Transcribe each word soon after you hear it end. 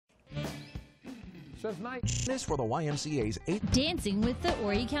since 19. This for the YMCA's 8th Dancing with the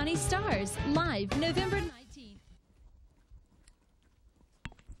Horry County Stars, live November 19th.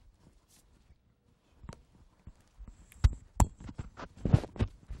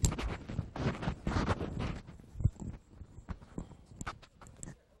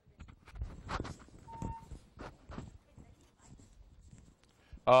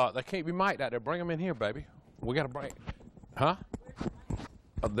 They can't be mic'd out there. Bring them in here, baby. We got to bring, huh?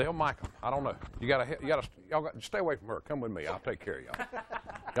 They'll mic them. I don't know. Y'all got to stay away from her. Come with me. I'll take care of y'all.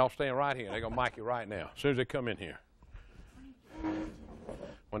 Y'all stand right here. They're going to mic you right now. As soon as they come in here.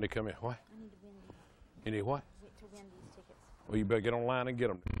 When they come in, what? I need to win these. You need what? To win these tickets. Well, you better get online and get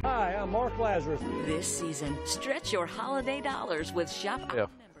them. Hi, I'm Mark Lazarus. This season, stretch your holiday dollars with Shop Our Yeah.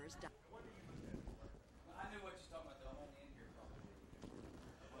 Members.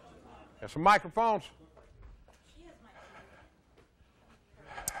 Got some microphones.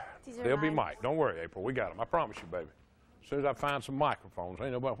 They'll be mic'd. Don't worry, April. We got them. I promise you, baby. As soon as I find some microphones,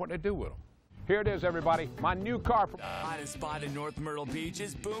 ain't nobody what they do with them. Here it is, everybody. My new car. Hottest spot in North Myrtle Beach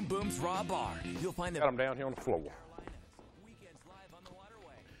is Boom Boom's Raw Bar. You'll find Got them down here on the floor.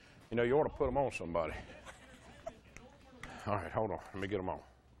 You know, you ought to put them on somebody. All right, hold on. Let me get them on.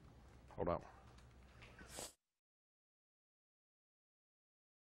 Hold on.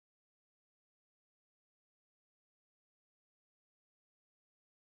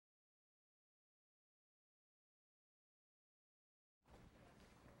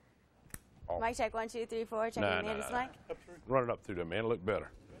 Mic check, 1, 2, 3, 4. Check your Mandy's mic. Run it up through there, man. Look better.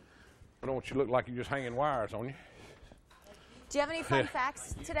 I don't want you to look like you're just hanging wires on you. Do you have any fun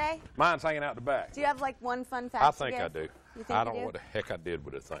facts today? Mine's hanging out the back. Do you have like one fun fact? I think I do. You think I don't you know do? what the heck I did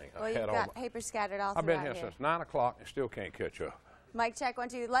with the thing. Well, you've got paper scattered all I've been throughout here since 9 o'clock and still can't catch up. Mic check, 1,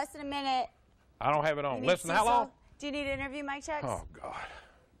 2. Less than a minute. I don't have it on. You need Listen, how Cecil? long? Do you need an interview mic checks? Oh, God.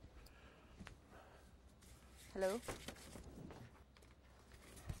 Hello?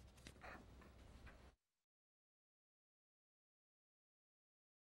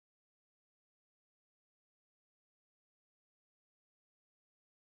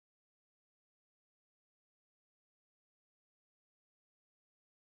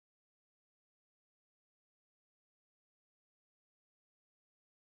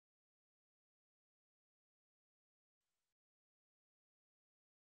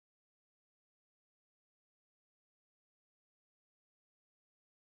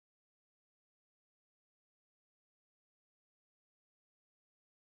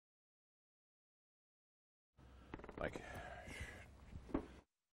 Thank you.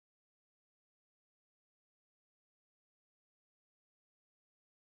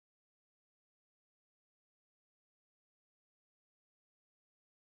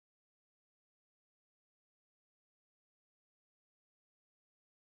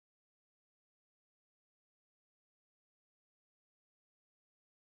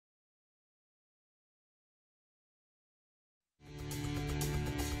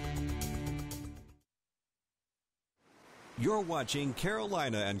 You're watching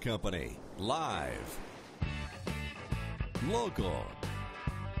Carolina and Company, live, local,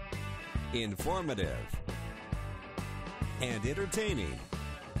 informative, and entertaining.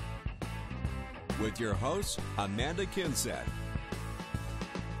 With your hosts, Amanda Kinseth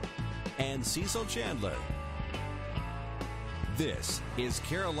and Cecil Chandler. This is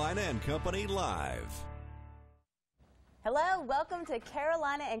Carolina and Company Live. Hello, welcome to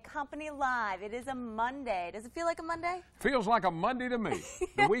Carolina and Company Live. It is a Monday. Does it feel like a Monday? Feels like a Monday to me.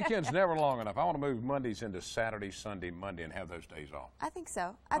 The weekend's never long enough. I want to move Mondays into Saturday, Sunday, Monday, and have those days off. I think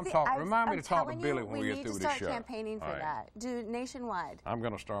so. Remind me to talk to Billy when we get through with this this show. show. We need to start campaigning for that. Do nationwide. I'm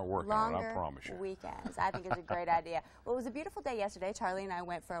going to start working on it, I promise you. Weekends. I think it's a great idea. Well, it was a beautiful day yesterday. Charlie and I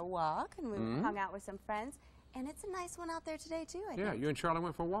went for a walk, and we hung out with some friends. And it's a nice one out there today, too, I think. You and Charlie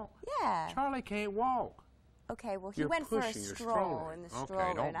went for a walk? Yeah. Charlie can't walk. Okay, well, he went for a stroll in the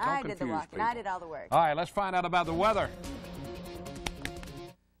stroller, and I did the walk, and I did all the work. All right, let's find out about the weather.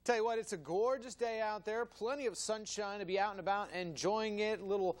 Tell you what, it's a gorgeous day out there. Plenty of sunshine to be out and about, enjoying it. A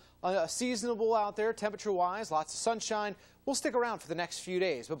little seasonable out there, temperature-wise. Lots of sunshine. We'll stick around for the next few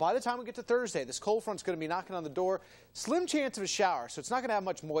days. But by the time we get to Thursday, this cold front's going to be knocking on the door. Slim chance of a shower, so it's not going to have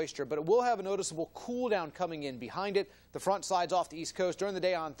much moisture, but it will have a noticeable cool down coming in behind it. The front slides off the East Coast during the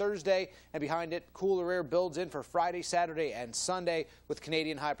day on Thursday, and behind it, cooler air builds in for Friday, Saturday, and Sunday, with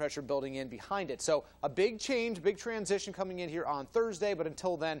Canadian high pressure building in behind it. So a big change, big transition coming in here on Thursday, but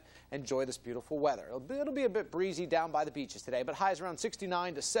until then, enjoy this beautiful weather. It'll be a bit breezy down by the beaches today, but highs around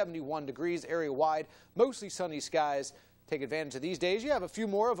 69 to 71 degrees area-wide, mostly sunny skies. take advantage of these days. You have a few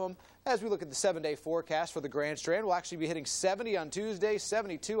more of them as we look at the 7-day forecast for the Grand Strand. We'll actually be hitting 70 on Tuesday,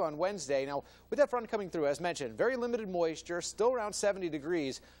 72 on Wednesday. Now, with that front coming through, as mentioned, very limited moisture, still around 70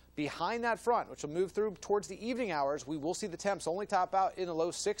 degrees. Behind that front, which will move through towards the evening hours, we will see the temps only top out in the low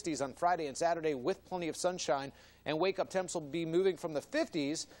 60s on Friday and Saturday with plenty of sunshine. And wake-up temps will be moving from the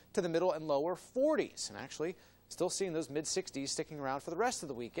 50s to the middle and lower 40s. And actually, still seeing those mid-60s sticking around for the rest of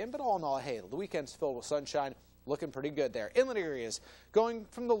the weekend. But all in all, hey, the weekend's filled with sunshine. Looking pretty good there. Inland areas going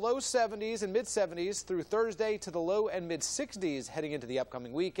from the low 70s and mid-70s through Thursday to the low and mid-60s heading into the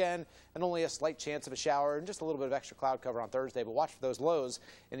upcoming weekend, and only a slight chance of a shower and just a little bit of extra cloud cover on Thursday. But watch for those lows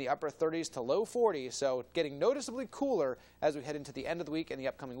in the upper 30s to low 40s, so getting noticeably cooler as we head into the end of the week and the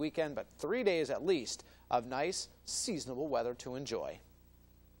upcoming weekend, but 3 days at least of nice, seasonable weather to enjoy.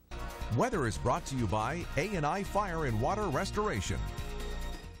 Weather is brought to you by A&I Fire and Water Restoration.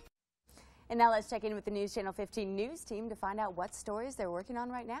 And now let's check in with the News Channel 15 news team to find out what stories they're working on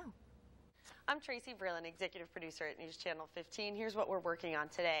right now. I'm Tracy Breland, executive producer at News Channel 15. Here's what we're working on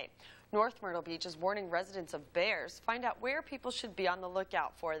today. North Myrtle Beach is warning residents of bears. Find out where people should be on the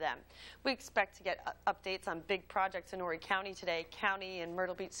lookout for them. We expect to get updates on big projects in Horry County today. County and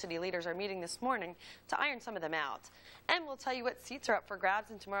Myrtle Beach city leaders are meeting this morning to iron some of them out. And we'll tell you what seats are up for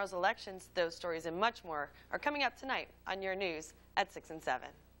grabs in tomorrow's elections. Those stories and much more are coming up tonight on your news at 6 and 7.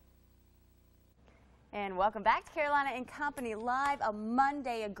 And welcome back to Carolina and Company Live. A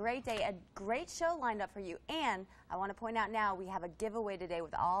Monday, a great day, a great show lined up for you. And I want to point out now we have a giveaway today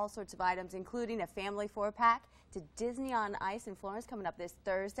with all sorts of items, including a family 4-pack to Disney on Ice in Florence coming up this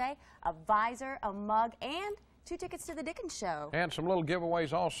Thursday, a visor, a mug, and 2 tickets to the Dickens Show. And some little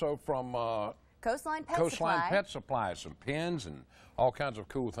giveaways also from Coastline Pet Supply, some pins and all kinds of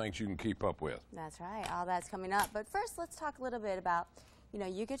cool things you can keep up with. That's right. All that's coming up. But first, let's talk a little bit about, you know,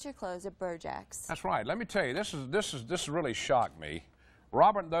 you get your clothes at Burjack's. That's right. Let me tell you, this really shocked me.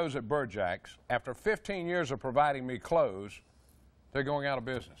 Robert and those at Burjack's, after 15 years of providing me clothes, they're going out of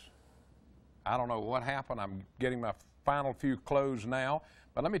business. I don't know what happened. I'm getting my final few clothes now.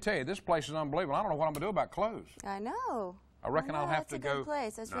 But let me tell you, this place is unbelievable. I don't know what I'm going to do about clothes. I know. I reckon I'll have to go. That's a good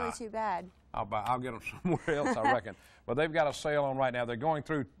place. That's really too bad. I'll get them somewhere else, I reckon. But they've got a sale on right now. They're going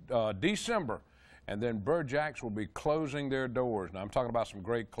through December. And then Burjack's will be closing their doors. Now, I'm talking about some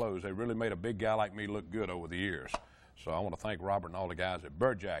great clothes. They really made a big guy like me look good over the years. So I want to thank Robert and all the guys at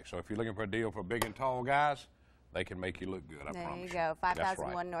Burjack's. So if you're looking for a deal for big and tall guys, they can make you look good, I promise you. There you go.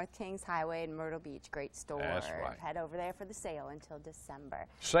 5001 North Kings Highway in Myrtle Beach. Great store. That's right. Head over there for the sale until December.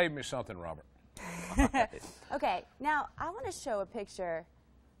 Save me something, Robert. Okay, now I want to show a picture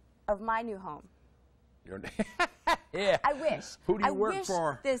of my new home. Yeah. I wish. Who do you work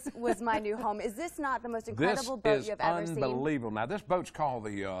for? This was my new home. Is this not the most incredible boat you have ever seen? This is unbelievable. Now, this boat's called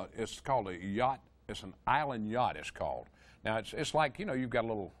it's called a yacht. It's an island yacht, it's called. Now, it's like, you know, you've got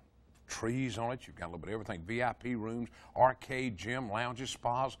little trees on it. You've got a little bit of everything. VIP rooms, arcade, gym, lounges,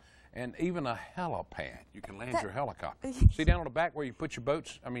 spas, and even a helipad. You can land your helicopter. See down on the back where you put your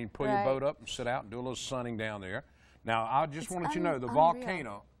boats, pull your boat up and sit out and do a little sunning down there. Now, I just want to let you know, the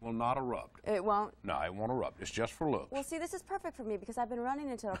volcano will not erupt. It won't? No, it won't erupt. It's just for looks. Well, see, this is perfect for me because I've been running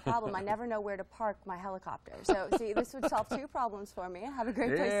into a problem. I never know where to park my helicopter. So, see, this would solve 2 problems for me. I have a great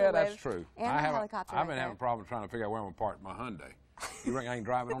place to live. Yeah, that's true. And a helicopter I've been having problems trying to figure out where I'm going to park my Hyundai. You reckon I can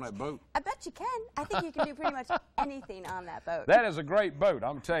drive it on that boat? I bet you can. I think you can do pretty much anything on that boat. That is a great boat,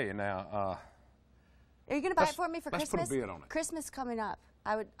 I'm telling you now. Are you going to buy it for me for Christmas? Let's put a bid on it. Christmas coming up.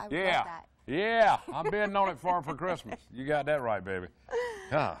 I would love that. Yeah, I'm bidding on it for Christmas. You got that right, baby.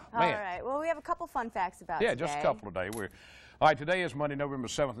 Man. All right. Well, we have a couple fun facts about today. Yeah, just a couple of days. All right, today is Monday, November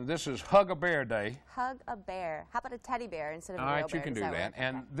 7th, and this is Hug a Bear Day. Hug a bear. How about a teddy bear instead of a real bear? bear? All right, you can do that.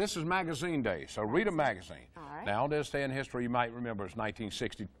 And this is Magazine Day, so read a magazine. All right. Now, on this day in history, you might remember it's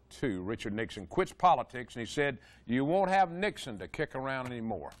 1962. Richard Nixon quits politics, and he said, "You won't have Nixon to kick around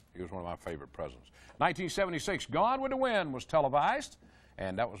anymore." He was one of my favorite presidents. 1976, Gone with the Wind was televised.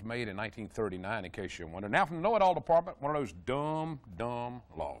 And that was made in 1939, in case you wonder. Now, from the Know-It-All Department, one of those dumb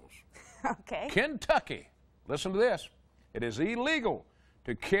laws. Okay. Kentucky, listen to this. It is illegal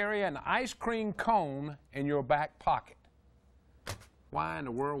to carry an ice cream cone in your back pocket. Why in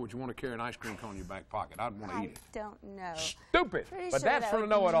the world would you want to carry an ice cream cone in your back pocket? I'd want to eat it. I don't know. Stupid. Pretty but sure that's that from the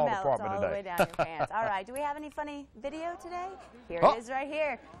Know-It-All Department all today. the way down your pants. All right. Do we have any funny video today? Here it is right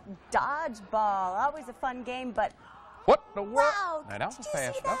here. Dodgeball. Always a fun game, but... What the world? Wow, now, that was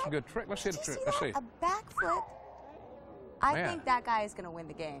fast. That's a good trick. Let's see the trick. Let's see. A backflip. I think that guy is going to win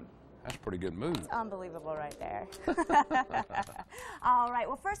the game. That's a pretty good move. It's unbelievable right there. All right.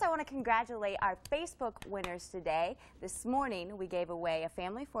 Well, first I want to congratulate our Facebook winners today. This morning we gave away a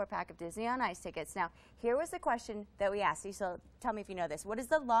family 4-pack of Disney on Ice tickets. Now, here was the question that we asked you, so tell me if you know this. What is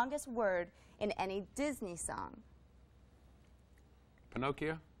the longest word in any Disney song?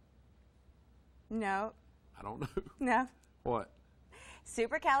 Pinocchio? No. I don't know. No. What?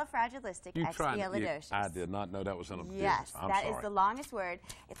 Supercalifragilisticexpialidocious. I did not know that was in a Yes, business. that is the longest word.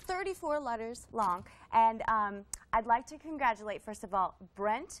 It's 34 letters long. And I'd like to congratulate, first of all,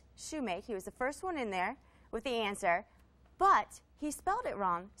 Brent Shoemake. He was the first one in there with the answer, but he spelled it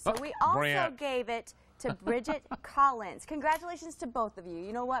wrong. So we also Brent. gave it to Bridget Collins. Congratulations to both of you.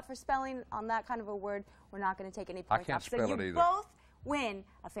 You know what? For spelling on that kind of a word, we're not going to take any points can't off. spell So it you either. both win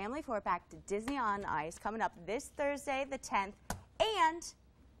a family 4-pack to Disney on Ice coming up this Thursday, the 10th. And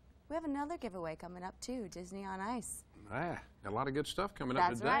we have another giveaway coming up, too, Disney on Ice. A lot of good stuff coming up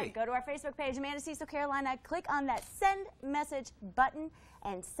That's today. right. Go to our Facebook page, Amanda Cecil Carolina. Click on that send message button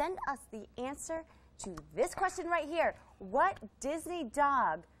and send us the answer to this question right here. What Disney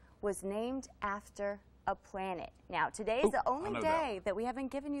dog was named after a planet? Now, today is the only day that we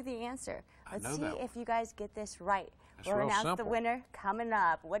haven't given you the answer. Let's see if you guys get this right. We'll announce the winner coming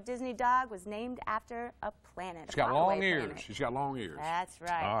up. What Disney dog was named after a planet? She's got long ears. She's got long ears. That's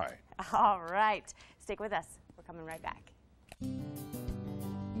right. All right. All right. Stick with us. We're coming right back.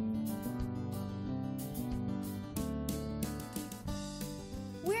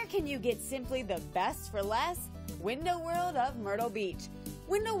 Where can you get simply the best for less? Window World of Myrtle Beach.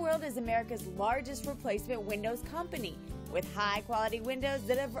 Window World is America's largest replacement windows company with high-quality windows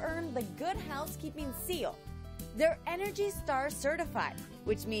that have earned the Good Housekeeping seal. They're Energy Star certified,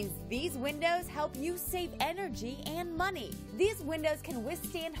 which means these windows help you save energy and money. These windows can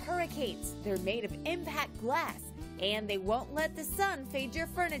withstand hurricanes, they're made of impact glass, and they won't let the sun fade your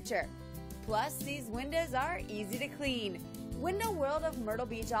furniture. Plus, these windows are easy to clean. Window World of Myrtle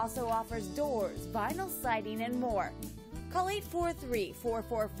Beach also offers doors, vinyl siding, and more. Call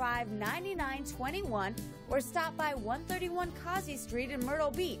 843-445-9921 or stop by 131 Causey Street in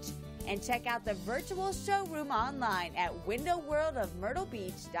Myrtle Beach and check out the virtual showroom online at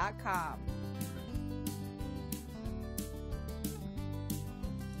windowworldofmyrtlebeach.com.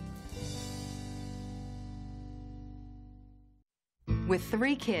 With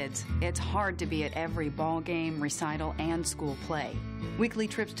 3 kids, it's hard to be at every ball game, recital, and school play. Weekly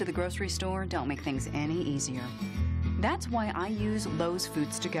trips to the grocery store don't make things any easier. That's why I use Lowe's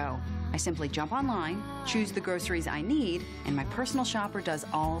Foods to Go. I simply jump online, choose the groceries I need, and my personal shopper does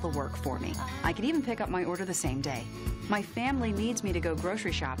all the work for me. I can even pick up my order the same day. My family needs me to go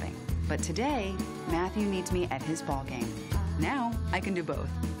grocery shopping, but today, Matthew needs me at his ball game. Now, I can do both,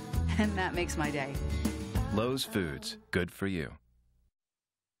 and that makes my day. Lowe's Foods, good for you.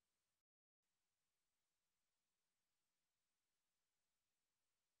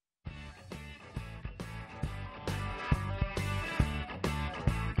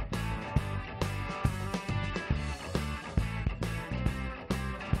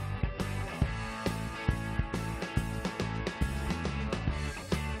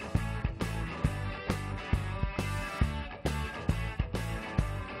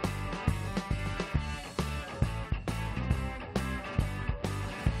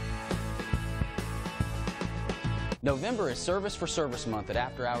 November is Service for Service Month at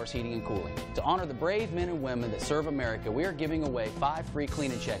After Hours Heating and Cooling. To honor the brave men and women that serve America, we are giving away 5 free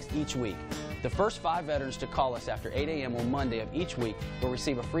cleaning checks each week. The first 5 veterans to call us after 8 a.m. on Monday of each week will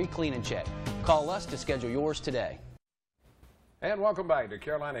receive a free cleaning check. Call us to schedule yours today. And welcome back to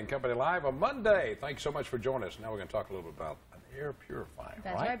Carolina and Company Live on Monday. Thanks so much for joining us. Now we're going to talk a little bit about an air purifier.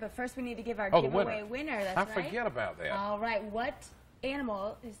 That's right, but first we need to give our the giveaway winner. That's I right. forget about that. All right, what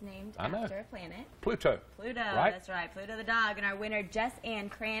animal is named after a planet? Pluto. Pluto, right? That's right. Pluto the dog. And our winner, Jess Ann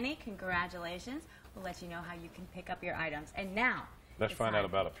Cranny, congratulations. We'll let you know how you can pick up your items. And now, let's find out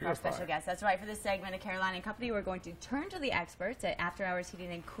about a our purifier. special guest. That's right. For this segment of Carolina and Company, we're going to turn to the experts at After Hours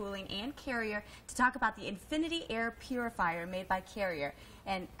Heating and Cooling and Carrier to talk about the Infinity Air Purifier made by Carrier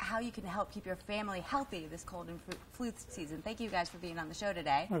and how you can help keep your family healthy this cold and flu season. Thank you guys for being on the show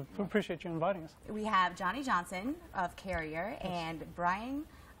today. We appreciate you inviting us. We have Johnny Johnson of Carrier and Brian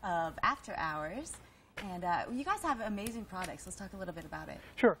of After Hours. And you guys have amazing products. Let's talk a little bit about it.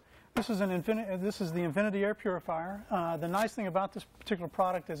 Sure. This is the Infinity Air Purifier. The nice thing about this particular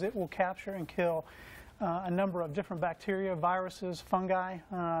product is it will capture and kill a number of different bacteria, viruses, fungi,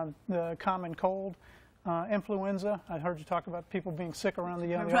 the common cold, influenza. I heard you talk about people being sick around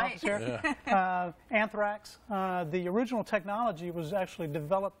the Right. office here. Anthrax. The original technology was actually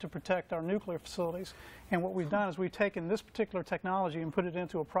developed to protect our nuclear facilities. And what we've done is we've taken this particular technology and put it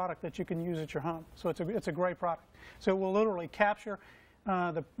into a product that you can use at your home. So it's a great product. So it will literally capture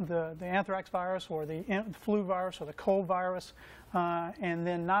the anthrax virus or the flu virus or the cold virus, and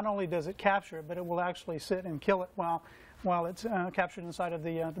then not only does it capture it, but it will actually sit and kill it while it's captured inside of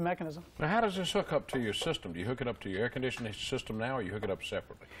the mechanism. Now, how does this hook up to your system? Do you hook it up to your air conditioning system now, or you hook it up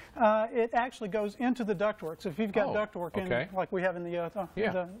separately? It actually goes into the ductwork. So if you've got ductwork in, like we have in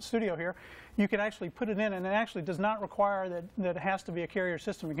the studio here, you can actually put it in, and it actually does not require that it has to be a Carrier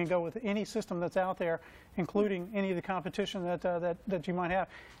system. It can go with any system that's out there, including any of the competition that you might have.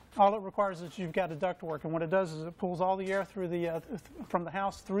 All it requires is you've got a ductwork, and what it does is it pulls all the air through from the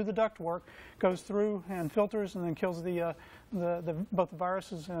house through the ductwork, goes through and filters, and then kills both the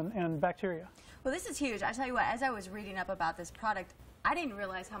viruses and bacteria. Well, this is huge. I tell you what, as I was reading up about this product, I didn't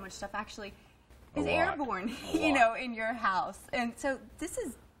realize how much stuff actually is airborne, you know, in your house. And so this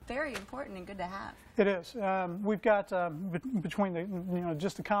is very important and good to have. It is. We've got between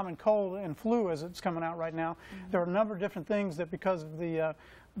just the common cold and flu as it's coming out right now. There are a number of different things that, because of the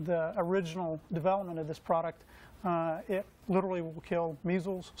original development of this product, it literally will kill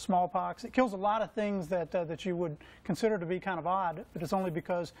measles, smallpox. It kills a lot of things that you would consider to be kind of odd, but it's only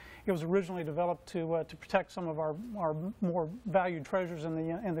because it was originally developed to protect some of our more valued treasures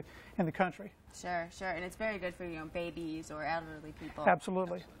in the country. Sure, sure, and it's very good for babies or elderly people.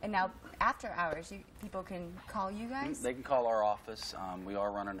 Absolutely. And now, after hours, people can call you guys. They can call our office. We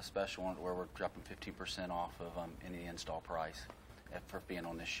are running a special where we're dropping 15% off of any install price for being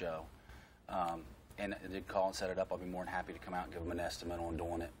on this show. And they call and set it up. I'll be more than happy to come out and give them an estimate on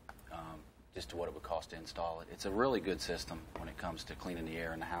doing it, just to what it would cost to install it. It's a really good system when it comes to cleaning the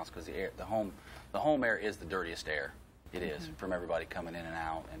air in the house, because the home air is the dirtiest air. It is, from everybody coming in and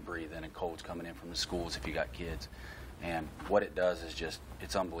out and breathing, and colds coming in from the schools if you got kids. And what it does is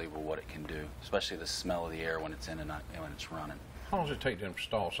it's unbelievable what it can do, especially the smell of the air when it's in and when it's running. How long does it take to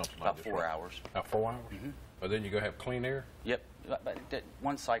install something like this? About 4 hours. About 4 hours? Mm-hmm. But then you go have clean air? Yep. But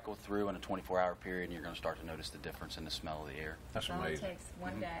one cycle through in a 24-hour period, and you're going to start to notice the difference in the smell of the air. That's amazing. All it takes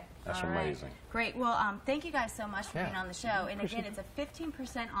one day. That's all amazing. Right. Great. Well, thank you guys so much for being on the show. And again, it's a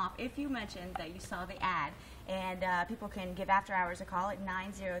 15% off if you mentioned that you saw the ad. And people can give After Hours a call at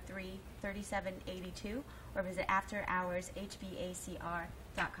 903-3782 or visit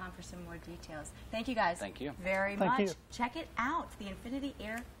afterhourshvacr.com for some more details. Thank you guys. Thank you. Very much. Check it out, the Infinity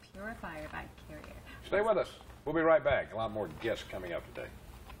Air Purifier by Carrier. Stay with us. We'll be right back. A lot more guests coming up today.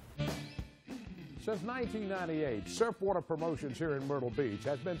 Since 1998, Surfwater Promotions here in Myrtle Beach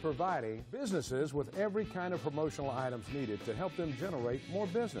has been providing businesses with every kind of promotional items needed to help them generate more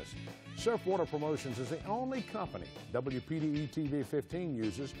business. Surfwater Promotions is the only company WPDE TV 15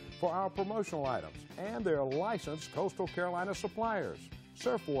 uses for our promotional items, and they're licensed Coastal Carolina suppliers.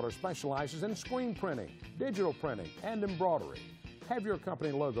 Surfwater specializes in screen printing, digital printing, and embroidery. Have your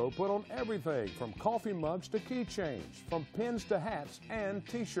company logo put on everything from coffee mugs to keychains, from pins to hats and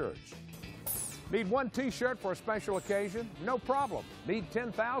T-shirts. Need one T-shirt for a special occasion? No problem. Need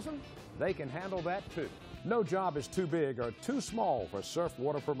 10,000? They can handle that too. No job is too big or too small for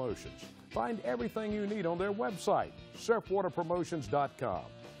Surfwater Promotions. Find everything you need on their website, surfwaterpromotions.com.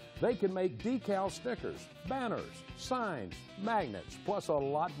 They can make decal stickers, banners, signs, magnets, plus a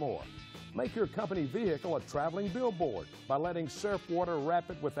lot more. Make your company vehicle a traveling billboard by letting Surfwater wrap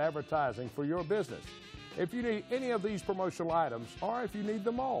it with advertising for your business. If you need any of these promotional items, or if you need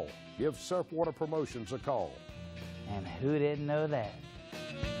them all, give Surfwater Promotions a call. And who didn't know that?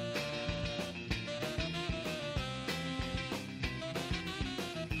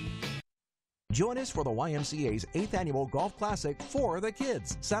 Join us for the YMCA's 8th Annual Golf Classic for the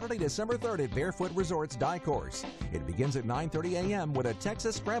Kids, Saturday, December 3rd at Barefoot Resort's Die Course. It begins at 9:30 a.m. with a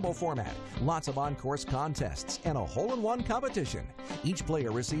Texas Scramble format, lots of on-course contests, and a hole-in-one competition. Each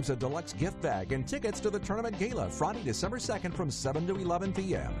player receives a deluxe gift bag and tickets to the tournament gala Friday, December 2nd from 7 to 11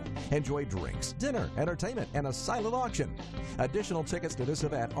 p.m. Enjoy drinks, dinner, entertainment, and a silent auction. Additional tickets to this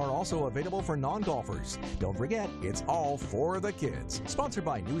event are also available for non-golfers. Don't forget, it's all for the kids. Sponsored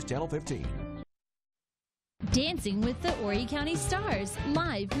by News Channel 15. Dancing with the Horry County Stars,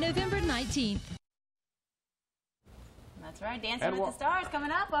 live November 19th. That's right, Dancing with the Stars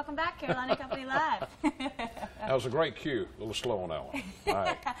coming up. Welcome back, Carolina Company Live. That was a great cue. A little slow on that one. All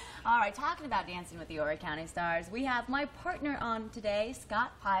right. All right, talking about Dancing with the Horry County Stars, we have my partner on today,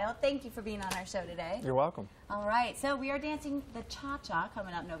 Scott Pyle. Thank you for being on our show today. You're welcome. All right, so we are dancing the Cha-Cha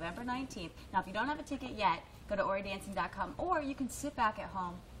coming up November 19th. Now, if you don't have a ticket yet, go to horrydancing.com, or you can sit back at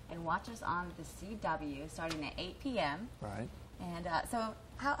home and watch us on the CW starting at 8 p.m. Right. And so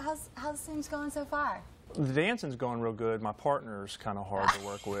how's things going so far? The dancing's going real good. My partner's kind of hard to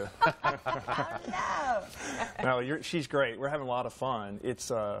work with. No, she's great. We're having a lot of fun. It's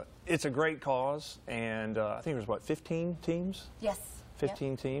a great cause, and I think there's, what, 15 teams? Yes.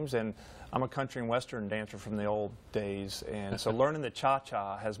 15 teams, and I'm a country and western dancer from the old days, and so learning the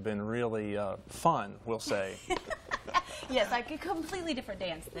cha-cha has been really fun, we'll say. Yes, like a completely different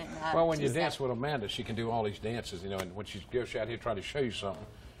dance than well, when you dance with Amanda, she can do all these dances, you know, and when she goes out here trying to show you something,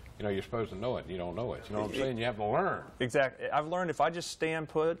 you know, you're supposed to know it, and you don't know it. You know what I'm saying? You have to learn. Exactly. I've learned if I just stand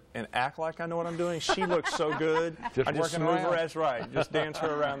put and act like I know what I'm doing, she looks so good. I just move her. That's right. Just dance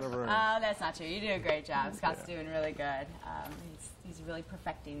her around the room. Oh, that's not true. You do a great job. Scott's doing really good. He's really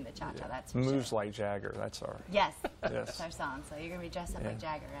perfecting the cha-cha. That's for Moves sure. like Jagger. That's our. Yes. Yes. That's our song. So you're going to be dressed up like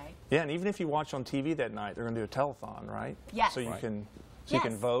Jagger, right? Yeah, and even if you watch on TV that night, they're going to do a telethon, right? Yes. So you can, you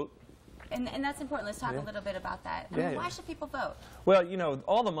can vote. And that's important. Let's talk a little bit about that. I mean, why should people vote? Well, you know,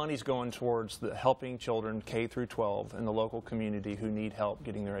 all the money's going towards helping children K through 12 in the local community who need help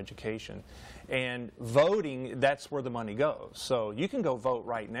getting their education. And voting, that's where the money goes. So you can go vote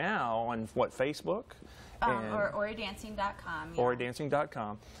right now on, Facebook? Or OriDancing.com. Yeah.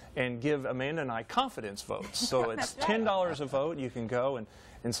 OriDancing.com, and give Amanda and I confidence votes. So it's $10 a vote. You can go,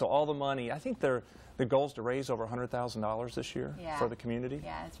 and so all the money, I think the goal is to raise over $100,000 this year for the community.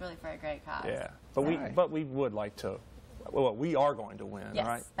 Yeah, it's really for a great cause. Yeah, but we would like to. Well, we are going to win, yes,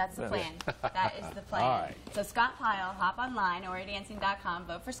 right? Yes, that's the plan. That is the plan. All right. So Scott Pyle, hop online, OriDancing.com,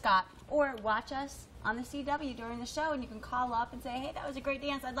 vote for Scott, or watch us on the CW during the show, and you can call up and say, hey, that was a great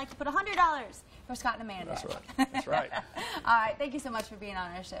dance. I'd like to put $100 for Scott and Amanda. That's right. That's right. All right. Thank you so much for being on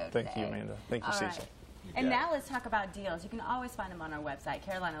our show today. Thank you, Amanda. Thank you, Cecil. And now let's talk about deals. You can always find them on our website,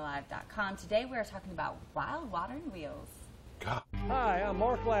 carolinalive.com. Today we are talking about Wild Water and Wheels. Hi, I'm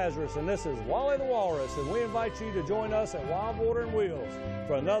Mark Lazarus, and this is Wally the Walrus, and we invite you to join us at Wild Water and Wheels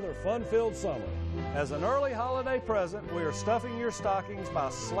for another fun-filled summer. As an early holiday present, we are stuffing your stockings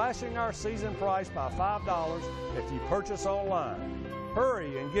by slashing our season price by $5 if you purchase online.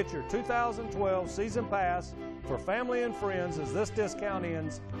 Hurry and get your 2012 season pass for family and friends as this discount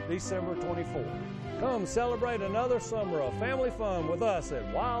ends December 24th. Come celebrate another summer of family fun with us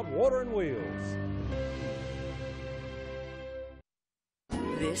at Wild Water and Wheels.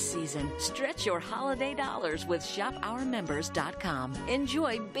 This season, stretch your holiday dollars with ShopOurMembers.com.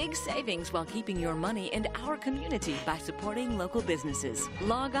 Enjoy big savings while keeping your money in our community by supporting local businesses.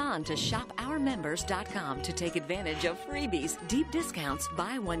 Log on to ShopOurMembers.com to take advantage of freebies, deep discounts,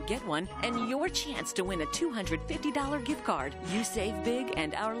 buy one, get one, and your chance to win a $250 gift card. You save big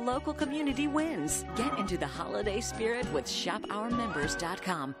and our local community wins. Get into the holiday spirit with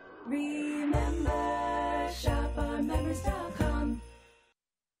ShopOurMembers.com. Remember, ShopOurMembers.com.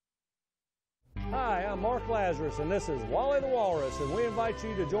 Hi, I'm Mark Lazarus, and this is Wally the Walrus, and we invite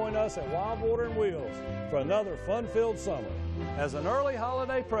you to join us at Wild Water and Wheels for another fun-filled summer. As an early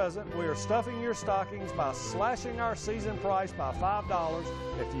holiday present, we are stuffing your stockings by slashing our season price by $5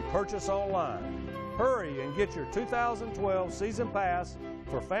 if you purchase online. Hurry and get your 2012 season pass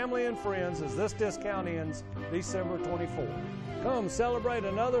for family and friends as this discount ends December 24th. Come celebrate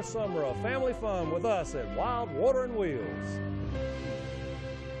another summer of family fun with us at Wild Water and Wheels.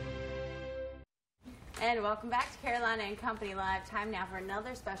 And welcome back to Carolina and Company Live. Time now for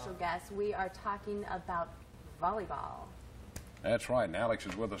another special guest. We are talking about volleyball. That's right, and Alex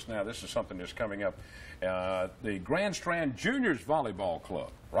is with us now. This is something that's coming up. The Grand Strand Juniors Volleyball Club,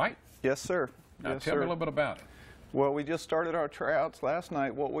 right? Yes, sir. Now yes, tell sir. me a little bit about it. Well, we just started our tryouts last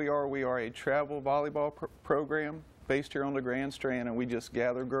night. What we are a travel volleyball program based here on the Grand Strand, and we just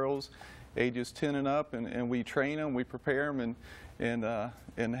gather girls ages 10 and up, and we train them, we prepare them,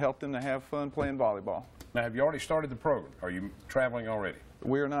 and help them to have fun playing volleyball. Now, have you already started the program? Are you traveling already?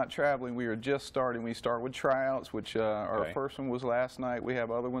 We are not traveling. We are just starting. We start with tryouts, which our first one was last night. We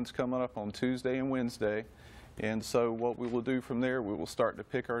have other ones coming up on Tuesday and Wednesday. And so what we will do from there, we will start to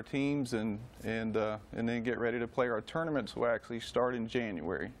pick our teams and then get ready to play our tournaments. We'll actually start in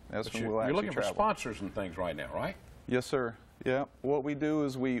January. That's when we'll actually travel. You're looking for sponsors and things right now, right? Yes, sir. Yeah, what we do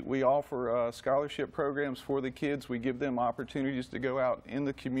is we offer scholarship programs for the kids. We give them opportunities to go out in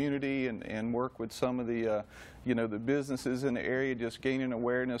the community and work with some of the, the businesses in the area, just gaining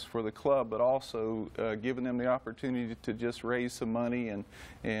awareness for the club, but also giving them the opportunity to just raise some money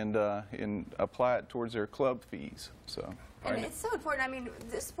and apply it towards their club fees. So. And it's so important. I mean,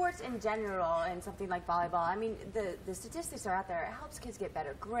 the sports in general and something like volleyball, I mean, the statistics are out there. It helps kids get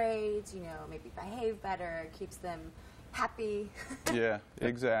better grades, maybe behave better. It keeps them, happy. Yeah,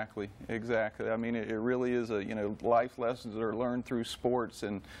 exactly. I mean, it really is a, life lessons that are learned through sports,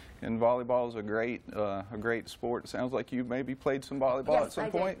 and volleyball is a great sport. It sounds like you maybe played some volleyball at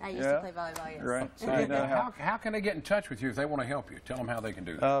some point. I used to play volleyball, yes. Right. So how can they get in touch with you if they want to help you? Tell them how they can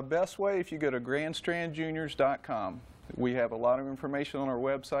do that. Best way, if you go to grandstrandjuniors.com. We have a lot of information on our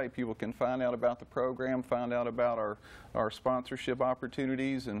website. People can find out about the program, find out about our sponsorship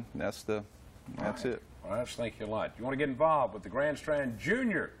opportunities, and that's it. Well, that's thank you a lot. You want to get involved with the Grand Strand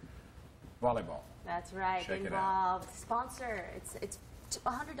Junior Volleyball? That's right. Check Get it out. involved. Sponsor. It's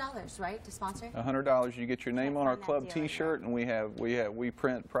 $100, right, to sponsor? $100. You get your name on our club T-shirt, and we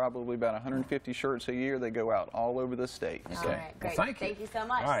print probably about 150 shirts a year. They go out all over the state. All right, great. Well, thank you so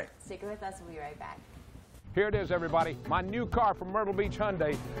much. All right. Stick with us. We'll be right back. Here it is, everybody. My new car from Myrtle Beach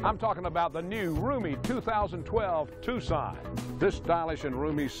Hyundai. I'm talking about the new roomy 2012 Tucson. This stylish and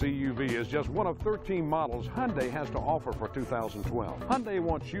roomy CUV is just one of 13 models Hyundai has to offer for 2012. Hyundai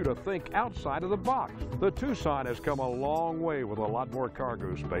wants you to think outside of the box. The Tucson has come a long way with a lot more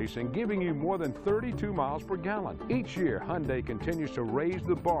cargo space and giving you more than 32 miles per gallon. Each year, Hyundai continues to raise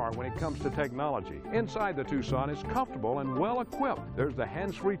the bar when it comes to technology. Inside the Tucson is comfortable and well equipped. There's the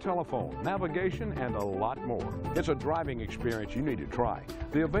hands-free telephone, navigation, and a lot more. It's a driving experience you need to try.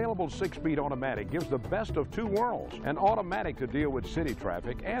 The available 6-speed automatic gives the best of two worlds, an automatic to deal with city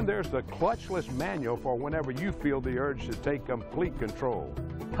traffic, and there's the clutchless manual for whenever you feel the urge to take complete control.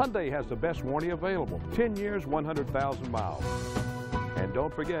 Hyundai has the best warranty available, 10 years, 100,000 miles. And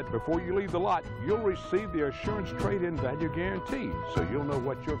don't forget, before you leave the lot, you'll receive the Assurance Trade-In Value Guarantee, so you'll know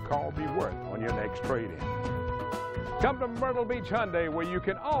what your car will be worth on your next trade-in. Come to Myrtle Beach Hyundai, where you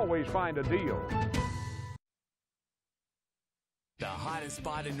can always find a deal. The hottest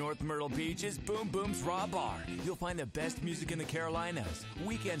spot in North Myrtle Beach is Boom Boom's Raw Bar. You'll find the best music in the Carolinas.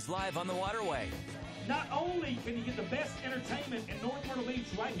 Weekends live on the waterway. Not only can you get the best entertainment in North Myrtle Beach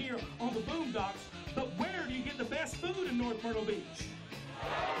right here on the Boondocks, but where do you get the best food in North Myrtle Beach?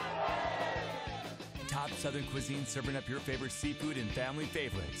 Top Southern cuisine serving up your favorite seafood and family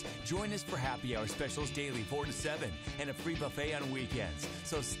favorites. Join us for happy hour specials daily 4 to 7 and a free buffet on weekends.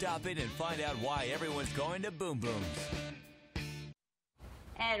 So stop in and find out why everyone's going to Boom Boom's.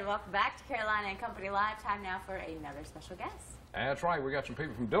 And welcome back to Carolina and Company Live. Time now for another special guest. That's right. We got some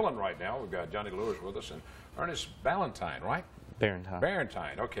people from Dillon right now. We've got Johnny Lewis with us and Ernest Ballantyne, right?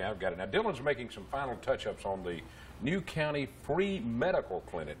 Barentine. Okay, I've got it. Now, Dillon's making some final touch-ups on the new county free medical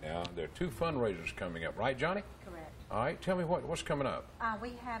clinic now. There are 2 fundraisers coming up, right, Johnny? Correct. All right. Tell me what's coming up.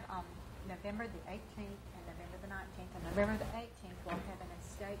 We have November the 18th and November the 19th. On November the 18th, we're having a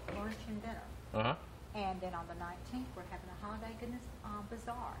steak lunch and dinner. Uh-huh. And then on the 19th, we're having a holiday goodness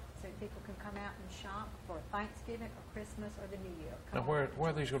bazaar, so people can come out and shop for Thanksgiving or Christmas or the New Year. Now, where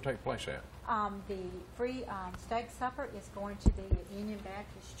are these going to take place at? The free steak supper is going to be at Union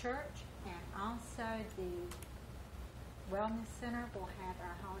Baptist Church, and also the Wellness Center will have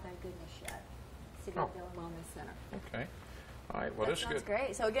our holiday goodness show. City of Dillon Wellness Center. Okay. All right. Well, that this is sounds good.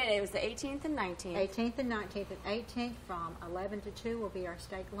 great. So again, it was the 18th and 19th. 18th and 19th. At 18th from 11 to 2 will be our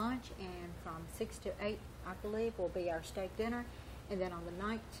steak lunch, and from 6 to 8, I believe, will be our steak dinner. And then on the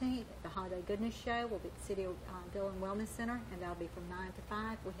 19th, the Holiday Goodness Show will be at the City of Dillon Wellness Center, and that'll be from 9 to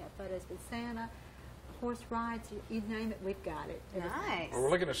 5. We have photos with Santa, horse rides, you name it, we've got it. Nice. Well, we're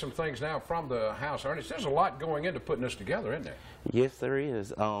looking at some things now from the house. Ernest, there's a lot going into putting this together, isn't there? Yes, there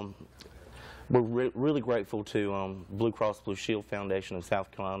is. We're really grateful to Blue Cross Blue Shield Foundation of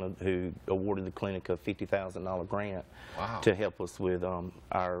South Carolina, who awarded the clinic a $50,000 grant to help us with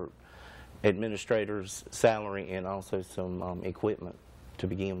our administrator's salary and also some equipment to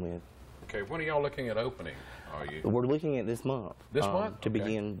begin with. Okay, when are y'all looking at opening? We're looking at this month. This month? To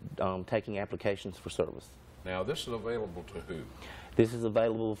begin taking applications for service. Now, this is available to who? This is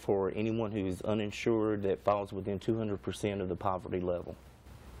available for anyone who is uninsured that falls within 200% of the poverty level.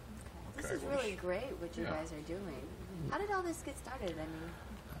 This is really great what you guys are doing. How did all this get started?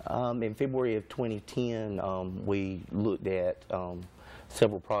 In February of 2010, we looked at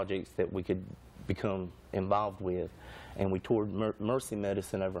several projects that we could become involved with, and we toured Mercy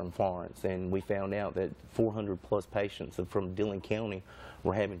Medicine over in Florence, and we found out that 400 plus patients from Dillon County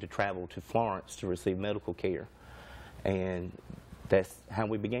were having to travel to Florence to receive medical care, and that's how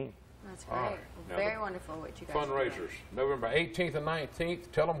we began. That's great. Right. Well, very wonderful what you guys fundraisers, are doing. November 18th and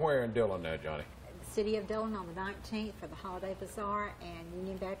 19th. Tell them where in Dillon now, Johnny. The City of Dillon on the 19th for the Holiday Bazaar, and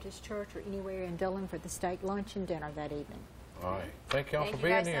Union Baptist Church or anywhere in Dillon for the steak lunch and dinner that evening. All right. Thank y'all for Thank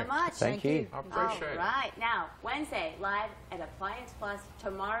being you guys here. so much. Thank you. I appreciate it. All right. Now, Wednesday, live at Appliance Plus.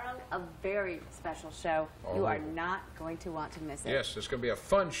 Tomorrow, a very special show. You are not going to want to miss it. Yes, it's going to be a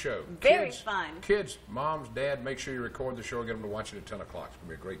fun show. Very Kids, fun. Kids, moms, dad, make sure you record the show and get them to watch it at 10 o'clock. It's going to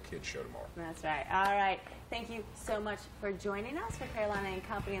be a great kids show tomorrow. That's right. All right. Thank you so much for joining us for Carolina and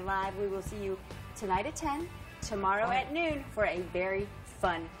Company Live. We will see you tonight at 10, tomorrow at noon for a very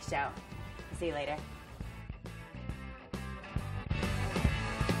fun show. See you later.